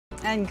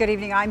And good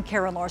evening, I'm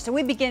Karen Larson.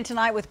 We begin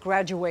tonight with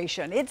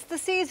graduation. It's the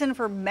season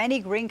for many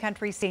Green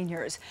Country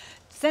seniors.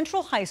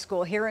 Central High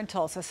School here in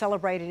Tulsa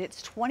celebrated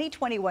its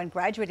 2021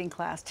 graduating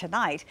class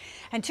tonight.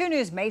 And 2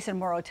 News' Mason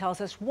Morrow tells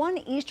us one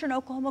Eastern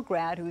Oklahoma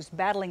grad who's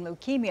battling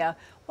leukemia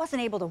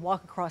wasn't able to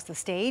walk across the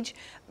stage,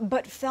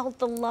 but felt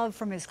the love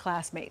from his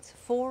classmates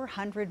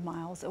 400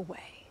 miles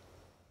away.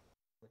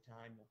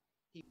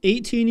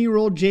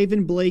 18-year-old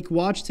Javen Blake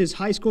watched his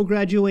high school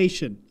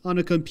graduation on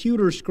a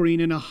computer screen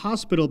in a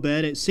hospital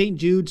bed at St.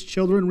 Jude's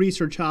Children's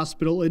Research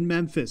Hospital in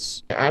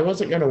Memphis. I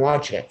wasn't going to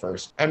watch it at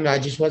first. I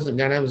just wasn't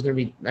going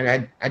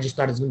to. I just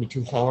thought it was going to be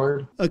too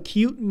hard.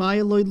 Acute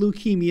myeloid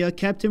leukemia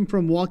kept him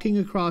from walking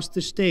across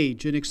the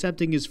stage and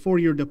accepting his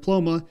 4-year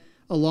diploma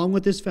along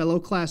with his fellow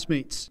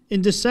classmates.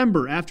 In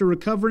December, after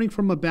recovering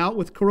from a bout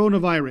with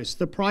coronavirus,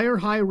 the Pryor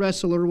High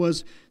wrestler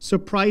was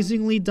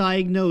surprisingly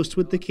diagnosed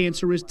with the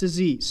cancerous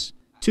disease.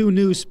 2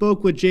 News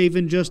spoke with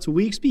Javen just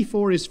weeks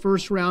before his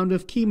first round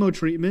of chemo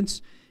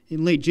treatments.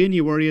 In late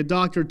January, a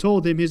doctor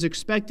told him his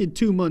expected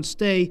 2-month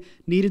stay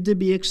needed to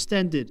be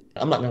extended.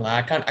 I'm not gonna lie,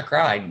 I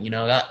cried.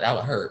 That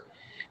would hurt,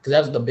 because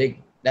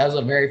that was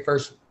the very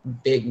first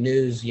big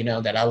news.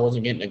 That I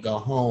wasn't getting to go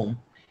home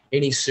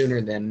any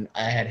sooner than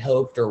I had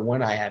hoped or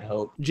when I had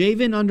hoped.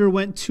 Javen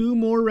underwent 2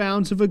 more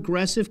rounds of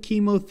aggressive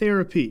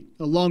chemotherapy.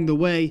 Along the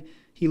way,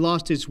 he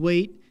lost his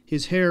weight,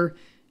 his hair,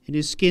 and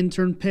his skin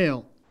turned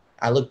pale.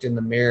 I looked in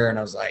the mirror and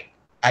I was like,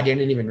 I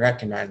didn't even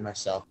recognize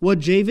myself. What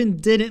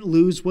Javen didn't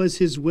lose was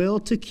his will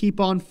to keep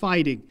on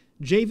fighting.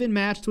 Javen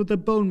matched with a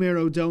bone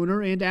marrow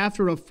donor and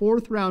after a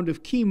 4th round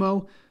of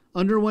chemo,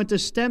 underwent a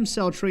stem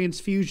cell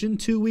transfusion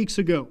 2 weeks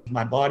ago.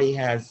 My body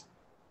has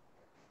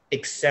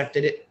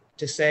accepted it,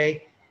 to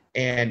say,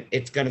 and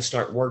it's going to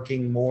start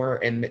working more,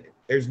 and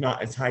there's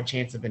not as high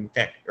chance of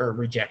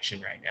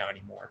rejection right now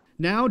anymore.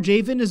 Now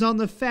Javen is on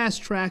the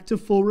fast track to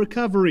full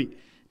recovery,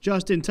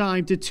 just in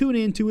time to tune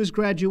in to his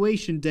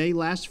graduation day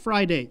last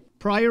Friday.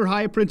 Pryor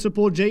High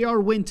Principal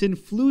J.R. Winton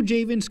flew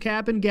Javen's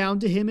cap and gown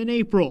to him in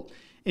April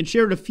and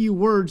shared a few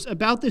words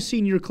about the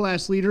senior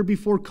class leader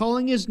before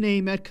calling his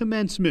name at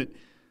commencement,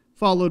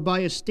 followed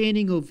by a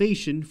standing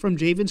ovation from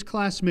Javen's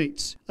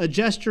classmates, a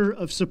gesture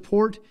of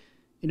support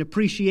and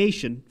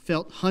appreciation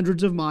felt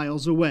hundreds of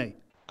miles away.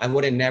 I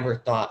would have never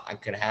thought I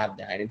could have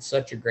that. It's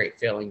such a great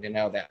feeling to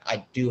know that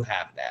I do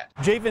have that.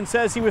 Javen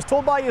says he was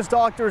told by his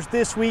doctors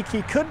this week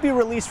he could be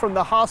released from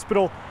the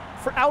hospital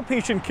for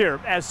outpatient care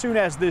as soon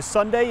as this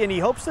Sunday, and he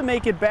hopes to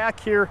make it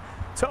back here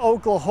to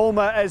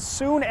Oklahoma as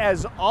soon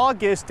as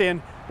August. And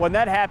when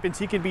that happens,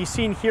 he can be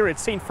seen here at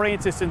St.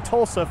 Francis in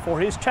Tulsa for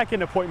his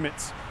check-in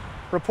appointments.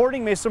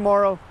 Reporting, Mason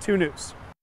Morrow, 2 News.